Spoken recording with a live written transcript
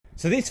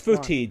So this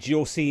footage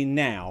you're seeing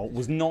now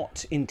was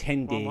not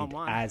intended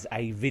as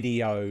a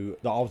video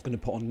that I was going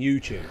to put on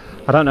YouTube.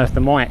 I don't know if the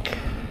mic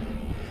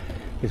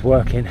is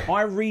working.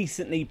 I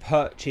recently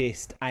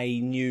purchased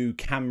a new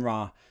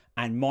camera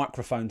and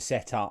microphone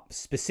setup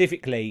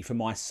specifically for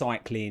my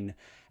cycling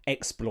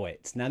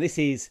exploits. Now this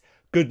is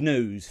good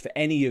news for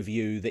any of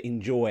you that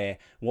enjoy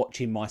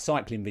watching my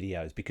cycling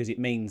videos, because it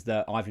means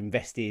that I've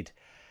invested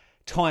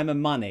time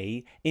and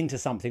money into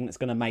something that's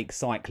going to make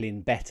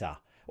cycling better,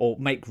 or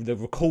make the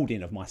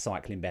recording of my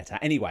cycling better.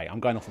 Anyway,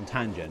 I'm going off on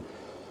tangent.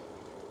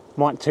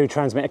 Mic 2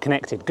 transmitter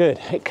connected. Good.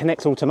 It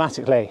connects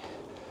automatically.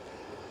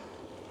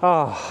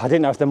 Oh, I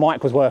didn't know if the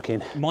mic was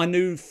working. My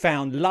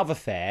newfound love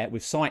affair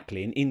with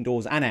cycling,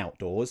 indoors and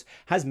outdoors,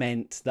 has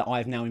meant that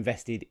I've now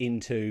invested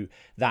into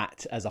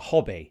that as a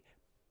hobby.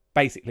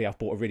 Basically, I've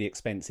bought a really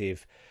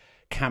expensive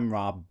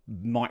camera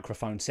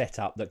microphone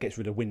setup that gets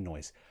rid of wind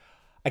noise.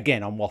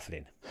 Again, I'm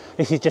waffling.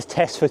 This is just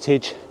test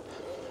footage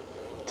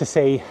to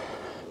see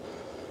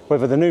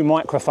whether the new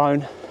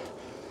microphone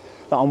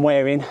that I'm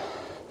wearing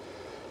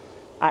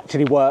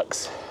actually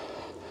works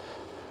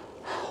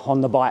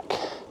on the bike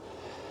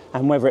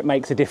and whether it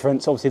makes a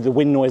difference. Obviously the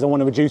wind noise, I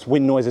want to reduce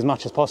wind noise as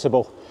much as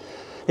possible.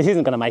 This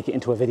isn't going to make it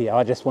into a video,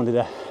 I just wanted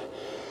to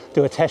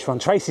do a test run.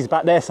 Tracy's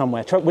back there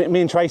somewhere.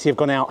 Me and Tracy have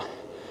gone out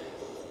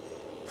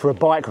for a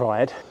bike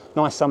ride.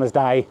 Nice summer's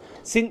day.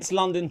 Since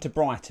London to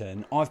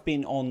Brighton, I've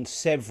been on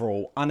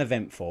several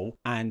uneventful,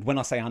 and when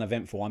I say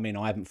uneventful, I mean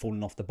I haven't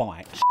fallen off the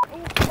bike.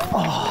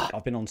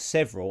 I've been on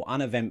several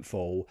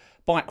uneventful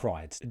bike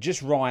rides,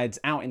 just rides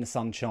out in the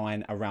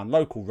sunshine around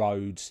local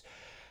roads.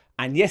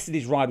 And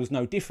yesterday's ride was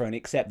no different,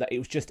 except that it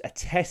was just a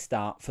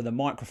tester for the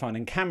microphone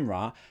and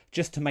camera,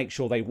 just to make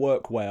sure they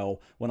work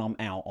well when I'm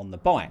out on the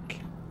bike.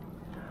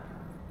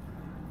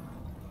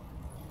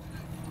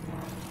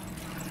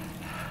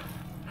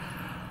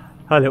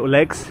 Her little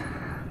legs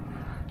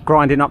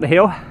grinding up the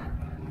hill.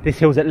 This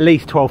hill's at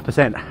least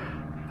 12%.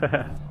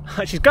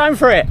 She's going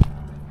for it.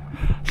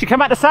 She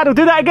came out the saddle,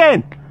 do that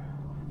again.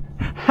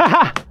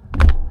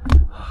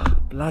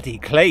 Bloody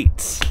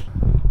cleats.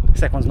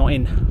 Second one's not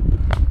in.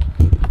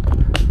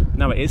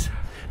 No, it is.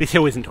 This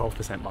hill isn't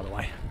 12%, by the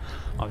way.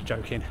 I was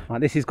joking.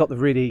 Right, this has got the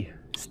really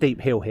steep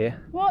hill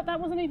here. What? That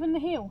wasn't even the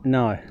hill?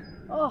 No.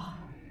 Oh.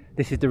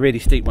 This is the really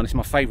steep one. It's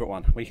my favourite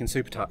one, where you can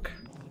super tuck.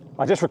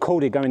 I just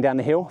recorded going down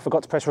the hill,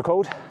 forgot to press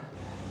record.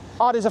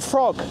 Oh, there's a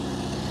frog.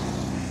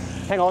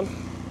 Hang on.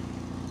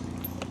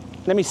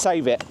 Let me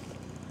save it.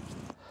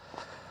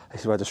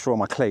 This is where I destroy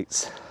my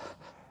cleats.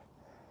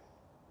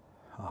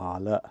 Ah, oh,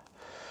 look.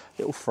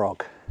 Little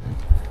frog.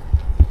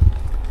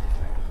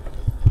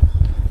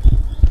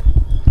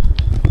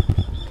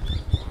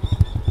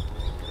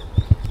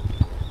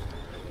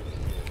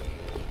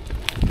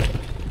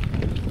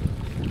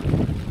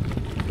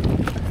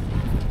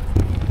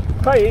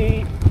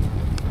 Bye.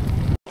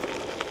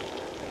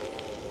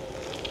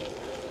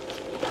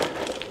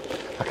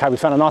 Okay, we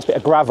found a nice bit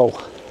of gravel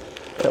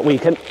that we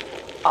can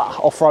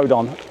off-road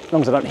on, as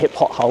long as I don't hit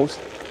potholes.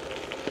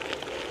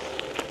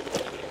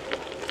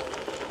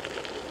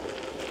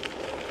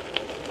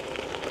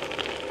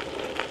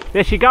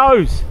 There she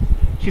goes.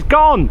 She's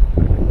gone.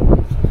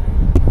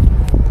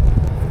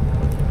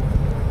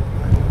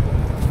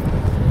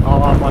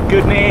 Oh my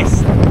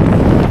goodness.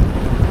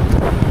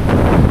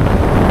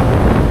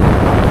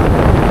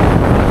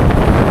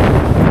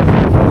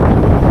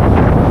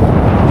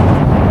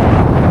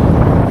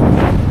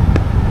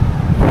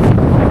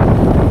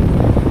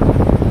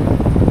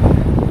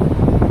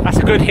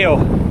 Good hill.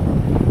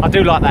 I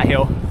do like that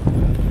hill.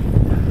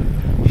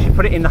 You should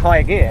put it in the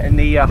higher gear, in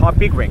the high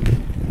big ring.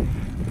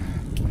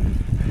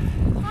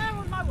 Higher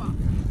or lower?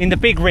 In the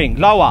big ring,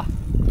 lower.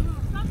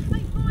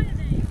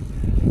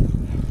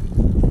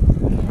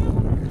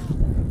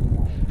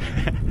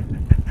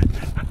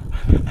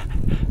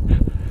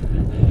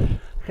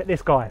 Look at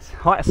this, guys.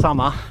 Height of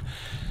summer,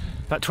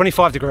 about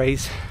 25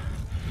 degrees,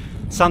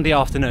 Sunday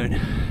afternoon.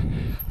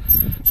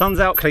 Sun's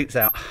out, cleats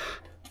out.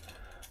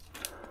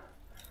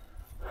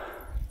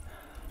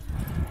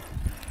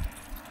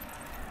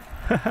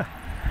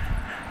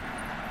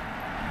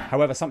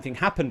 However, something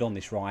happened on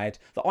this ride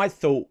that I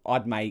thought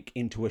I'd make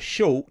into a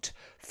short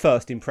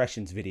first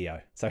impressions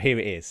video. So here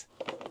it is.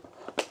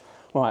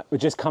 Right, we're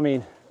just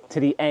coming to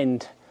the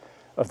end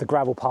of the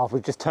gravel path.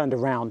 We've just turned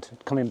around,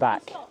 coming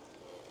back. Stop.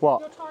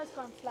 What? Your tyre's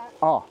going flat.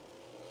 Oh.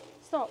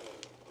 Stop.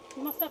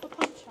 You must have a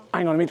puncture.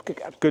 Hang on,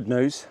 good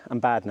news and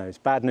bad news.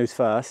 Bad news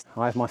first.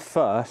 I have my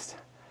first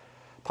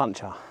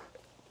puncture.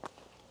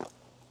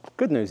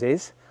 Good news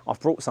is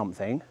I've brought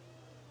something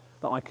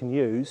that I can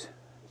use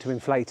to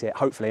inflate it,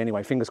 hopefully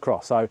anyway, fingers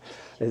crossed. So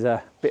there's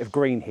a bit of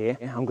green here.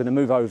 I'm gonna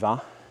move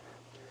over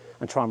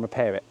and try and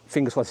repair it.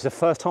 Fingers crossed. It's the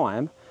first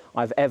time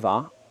I've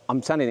ever,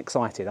 I'm sounding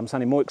excited. I'm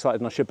sounding more excited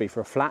than I should be for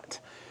a flat.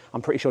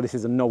 I'm pretty sure this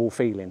is a novel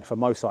feeling for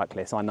most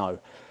cyclists, I know.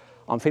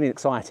 I'm feeling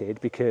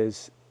excited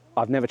because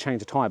I've never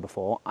changed a tyre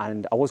before,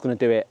 and I was gonna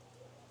do it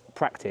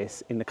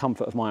practice in the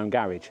comfort of my own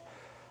garage.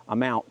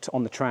 I'm out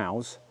on the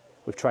trails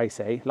with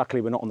Tracy.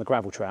 Luckily we're not on the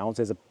gravel trails.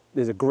 There's a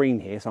there's a green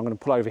here, so I'm going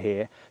to pull over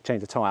here,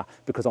 change the tyre,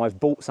 because I've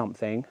bought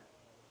something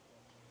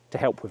to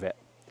help with it.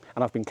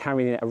 And I've been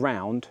carrying it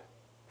around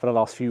for the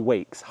last few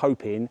weeks,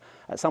 hoping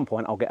at some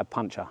point I'll get a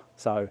puncture.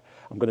 So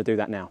I'm going to do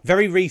that now.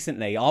 Very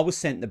recently, I was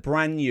sent the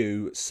brand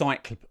new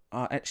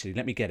actually,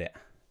 let me get it.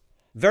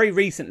 Very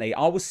recently,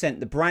 I was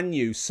sent the brand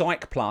new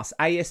Cyc Plus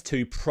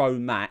AS2 Pro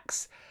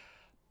Max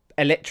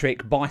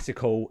electric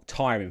bicycle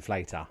tyre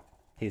inflator.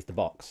 Here's the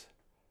box.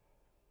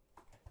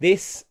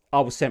 This I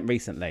was sent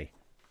recently.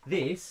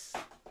 This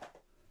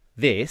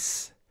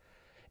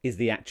is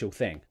the actual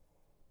thing.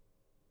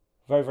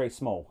 Very, very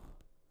small.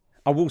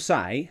 I will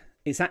say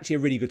it's actually a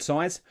really good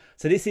size.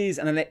 So this is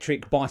an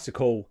electric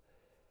bicycle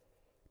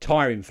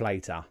tyre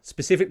inflator,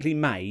 specifically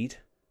made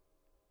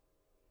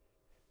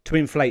to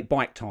inflate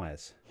bike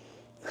tyres.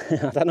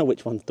 I don't know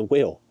which one's the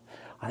wheel.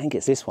 I think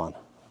it's this one.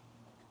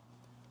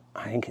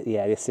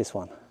 Yeah, it's this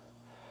one.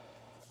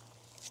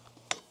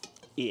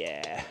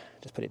 Yeah,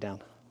 just put it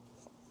down.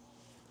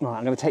 Right,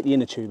 I'm going to take the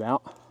inner tube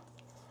out.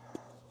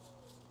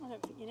 I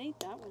don't think you need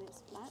that when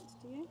it's flat,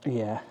 do you?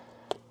 Yeah.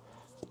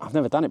 I've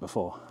never done it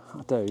before.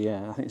 I do,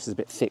 yeah. I think this is a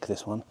bit thick,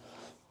 this one.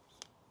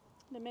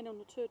 The men on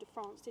the Tour de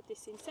France did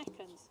this in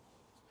seconds.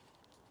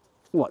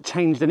 What,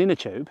 changed an inner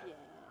tube? Yeah.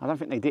 I don't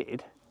think they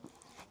did.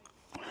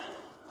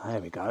 There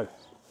we go.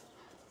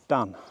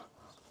 Done.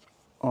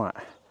 All right.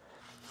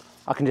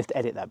 I can just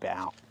edit that bit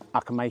out. I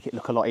can make it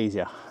look a lot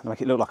easier.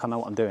 Make it look like I know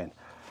what I'm doing.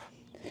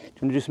 Do you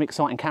want to do some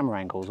exciting camera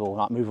angles or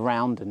like move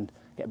around and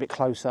get a bit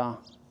closer?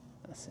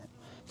 That's it.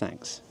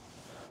 Thanks.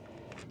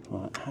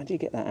 Right, how do you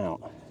get that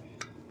out?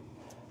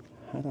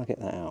 How do I get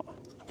that out?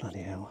 Bloody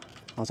hell.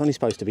 I was only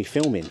supposed to be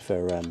filming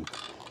for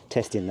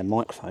testing the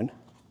microphone.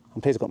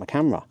 I'm pleased I've got my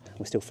camera.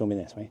 We're still filming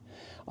this, right?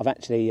 I've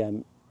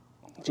actually,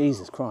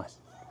 Jesus Christ.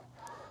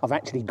 I've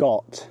actually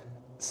got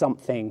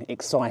something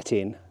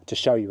exciting to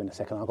show you in a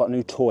second. I've got a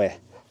new toy.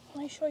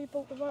 Are you sure you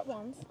bought the right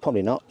ones?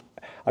 Probably not.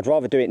 I'd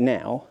rather do it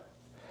now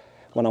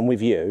when I'm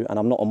with you and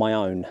I'm not on my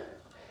own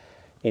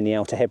in the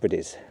Outer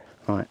Hebrides.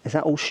 Right, is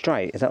that all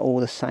straight? Is that all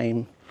the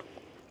same?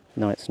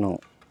 No, it's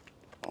not.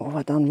 What have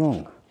I done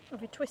wrong?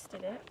 Have you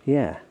twisted it?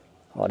 Yeah.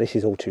 Oh, this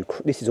is all too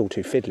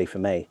fiddly for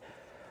me.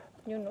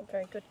 You're not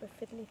very good with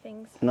fiddly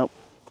things. Nope.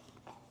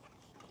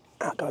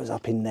 That goes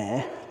up in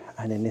there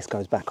and then this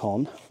goes back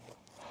on.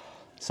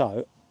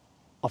 So,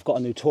 I've got a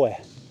new toy.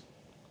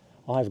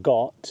 I've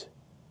got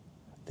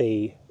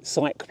the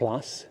Cyc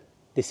Plus.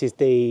 This is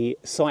the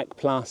Cyc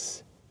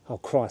Plus, oh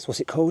Christ, what's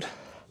it called?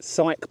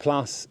 Cyc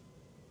Plus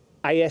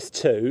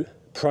AS2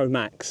 Pro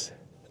Max.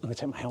 I'm gonna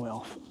take my helmet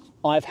off.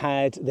 I've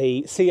had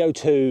the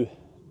CO2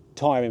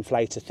 tyre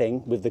inflator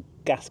thing with the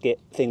gasket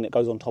thing that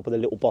goes on top of the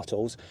little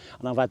bottles,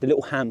 and I've had the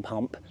little hand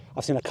pump.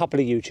 I've seen a couple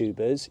of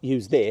YouTubers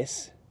use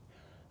this,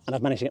 and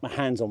I've managed to get my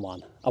hands on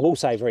one. I will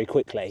say very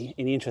quickly,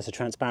 in the interest of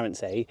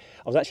transparency,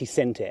 I was actually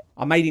sent it.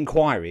 I made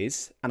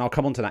inquiries, and I'll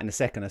come on to that in a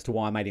second as to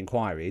why I made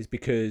inquiries,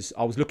 because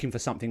I was looking for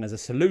something as a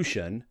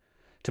solution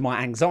to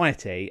my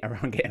anxiety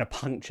around getting a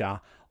puncture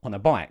on a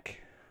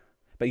bike.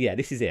 But yeah,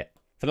 this is it.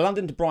 For the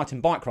London to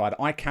Brighton bike ride,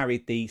 I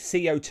carried the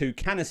CO2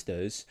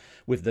 canisters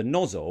with the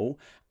nozzle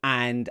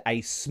and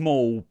a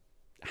small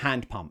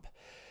hand pump.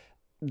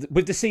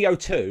 With the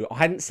CO2, I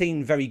hadn't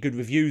seen very good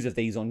reviews of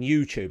these on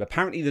YouTube.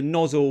 Apparently the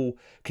nozzle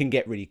can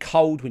get really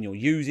cold when you're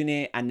using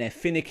it, and they're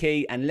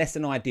finicky and less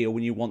than ideal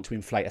when you want to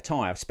inflate a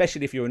tyre,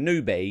 especially if you're a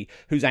newbie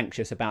who's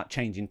anxious about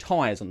changing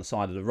tyres on the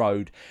side of the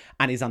road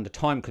and is under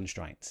time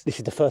constraints. This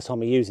is the first time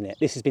we're using it.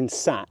 This has been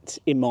sat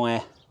in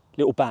my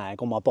little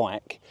bag on my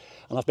bike,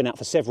 and I've been out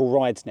for several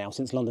rides now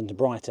since London to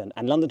Brighton,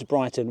 and London to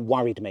Brighton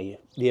worried me.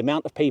 The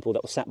amount of people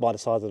that were sat by the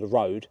side of the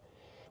road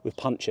with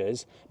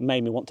punctures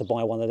made me want to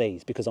buy one of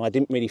these, because I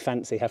didn't really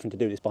fancy having to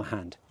do this by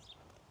hand.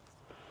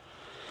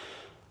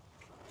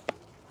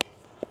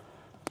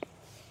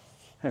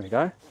 There we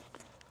go.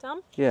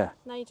 Done? Yeah.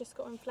 Now you just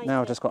got to inflate it.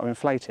 Now I've just got to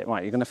inflate it.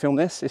 Right, you're going to film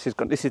this? This is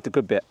the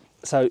good bit.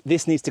 So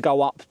this needs to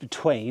go up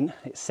between,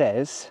 it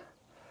says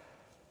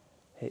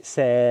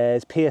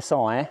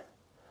PSI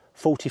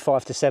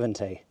 45 to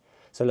 70.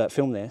 So look,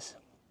 film this.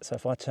 So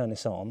if I turn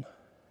this on,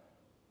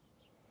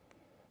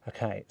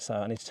 okay, so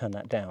I need to turn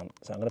that down.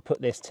 So I'm going to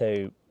put this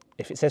to,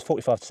 if it says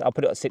 45, I'll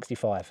put it at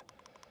 65.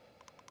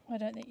 I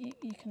don't think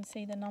you can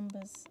see the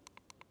numbers.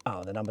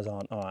 Oh, the numbers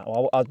aren't. All right,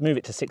 well, I'll move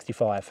it to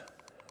 65.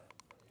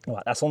 All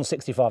right, that's on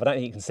 65. I don't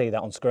think you can see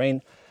that on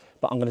screen,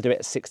 but I'm going to do it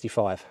at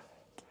 65.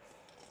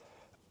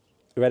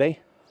 You ready?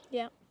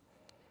 Yeah.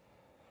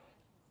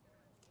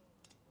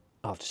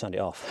 Oh, I've just turned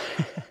it off.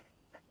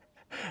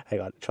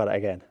 Hang on, try that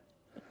again.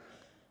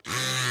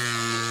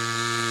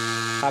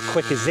 How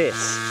quick is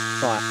this?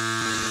 Right.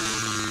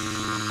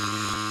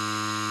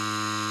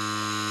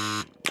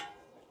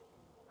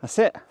 That's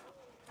it.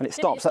 And it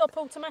stops. Did it stop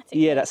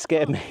automatically? Yeah, that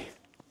scared me.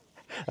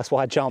 That's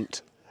why I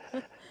jumped.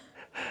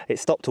 It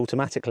stopped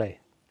automatically.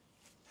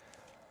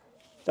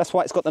 That's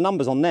why it's got the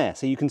numbers on there.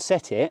 So you can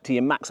set it to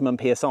your maximum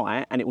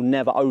PSI and it will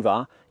never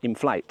over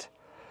inflate.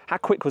 How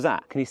quick was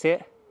that? Can you see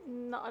it?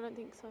 No, I don't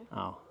think so.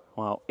 Oh,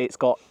 well, it's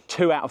got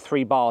 2 out of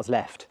 3 bars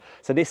left.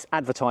 So this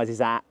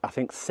advertises at, I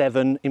think,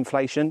 7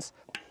 inflations.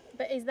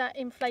 But is that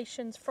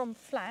inflations from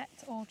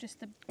flat or just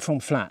the... From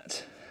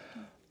flat,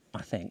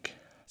 I think.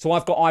 So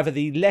I've got either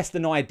the less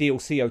than ideal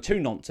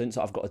CO2 nonsense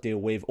I've got to deal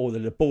with or the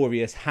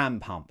laborious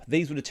hand pump.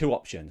 These were the two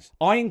options.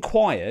 I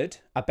inquired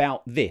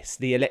about this,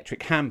 the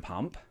electric hand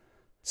pump.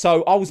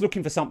 So I was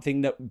looking for something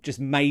that just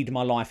made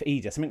my life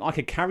easier, something I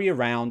could carry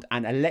around,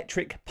 and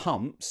electric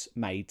pumps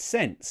made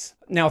sense.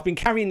 Now, I've been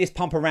carrying this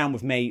pump around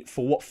with me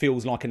for what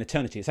feels like an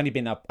eternity. It's only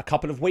been a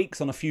couple of weeks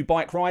on a few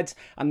bike rides.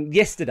 And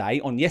yesterday,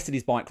 on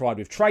yesterday's bike ride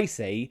with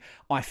Tracy,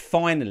 I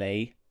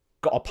finally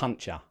got a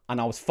puncture. And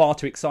I was far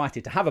too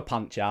excited to have a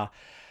puncture,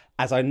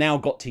 as I now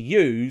got to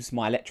use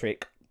my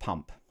electric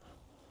pump.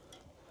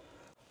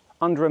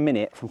 Under a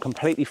minute from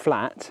completely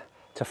flat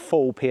to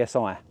full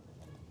PSI.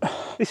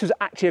 This was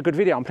actually a good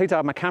video. I'm pleased to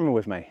have my camera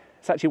with me.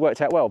 It's actually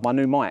worked out well. My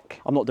new mic.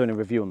 I'm not doing a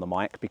review on the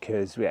mic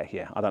because,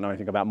 yeah, I don't know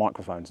anything about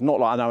microphones. Not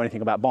like I know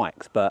anything about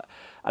bikes, but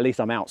at least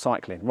I'm out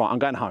cycling. Right, I'm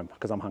going home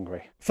because I'm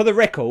hungry. For the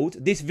record,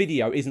 this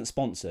video isn't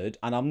sponsored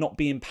and I'm not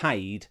being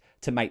paid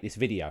to make this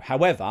video.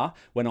 However,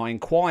 when I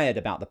inquired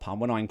about the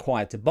pump, when I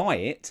inquired to buy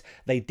it,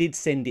 they did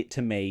send it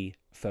to me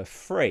for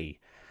free.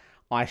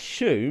 I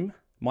assume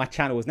my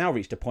channel has now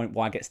reached a point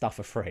where I get stuff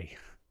for free.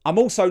 I'm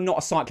also not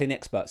a cycling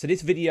expert, so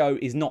this video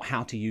is not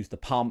how to use the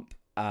pump.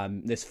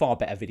 There's far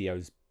better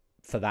videos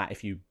for that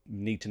if you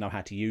need to know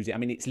how to use it. I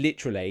mean, it's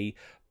literally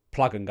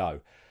plug and go.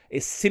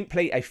 It's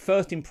simply a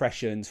first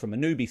impressions from a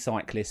newbie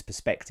cyclist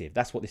perspective.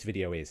 That's what this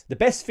video is. The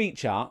best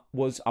feature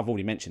was, I've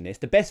already mentioned this,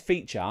 the best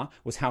feature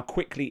was how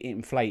quickly it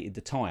inflated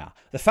the tyre.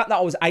 The fact that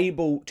I was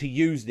able to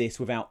use this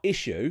without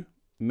issue,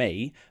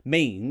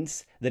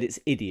 means that it's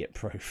idiot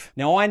proof.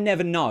 Now, I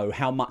never know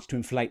how much to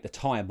inflate the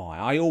tyre by.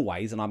 I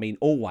always, and I mean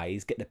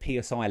always, get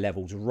the PSI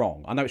levels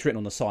wrong. I know it's written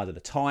on the side of the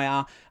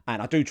tyre,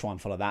 and I do try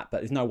and follow that, but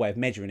there's no way of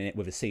measuring it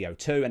with a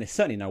CO2, and there's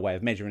certainly no way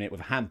of measuring it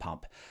with a hand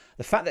pump.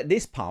 The fact that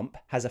this pump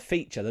has a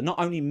feature that not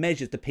only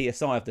measures the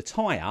PSI of the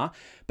tyre,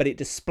 but it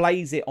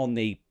displays it on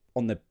the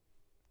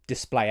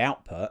display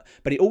output,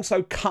 but it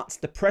also cuts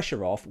the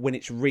pressure off when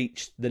it's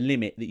reached the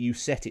limit that you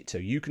set it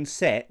to. You can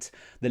set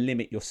the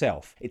limit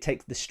yourself. It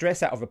takes the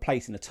stress out of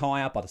replacing a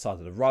tyre by the side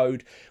of the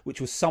road, which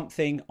was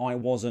something I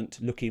wasn't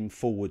looking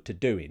forward to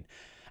doing.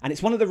 And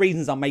it's one of the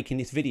reasons I'm making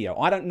this video.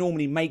 I don't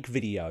normally make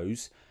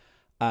videos,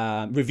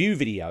 review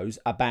videos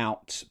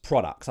about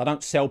products. I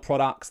don't sell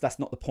products. That's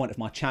not the point of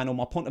my channel.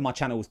 My point of my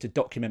channel was to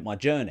document my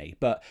journey.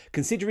 But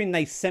considering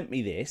they sent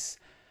me this,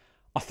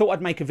 I thought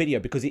I'd make a video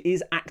because it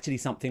is actually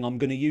something I'm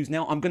going to use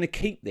now. I'm going to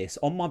keep this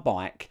on my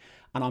bike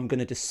and I'm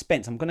going to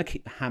dispense. I'm going to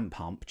keep the hand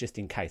pump just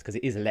in case because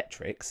it is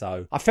electric.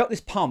 So I felt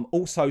this pump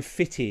also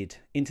fitted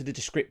into the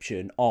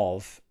description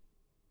of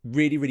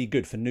really, really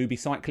good for newbie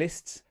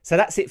cyclists. So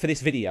that's it for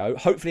this video.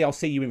 Hopefully I'll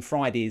see you in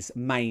Friday's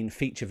main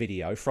feature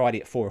video, Friday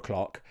at 4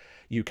 o'clock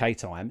UK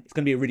time. It's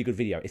going to be a really good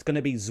video. It's going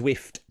to be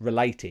Zwift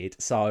related.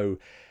 So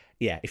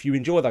yeah, if you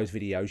enjoy those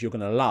videos, you're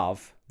going to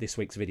love this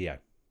week's video.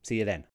 See you then.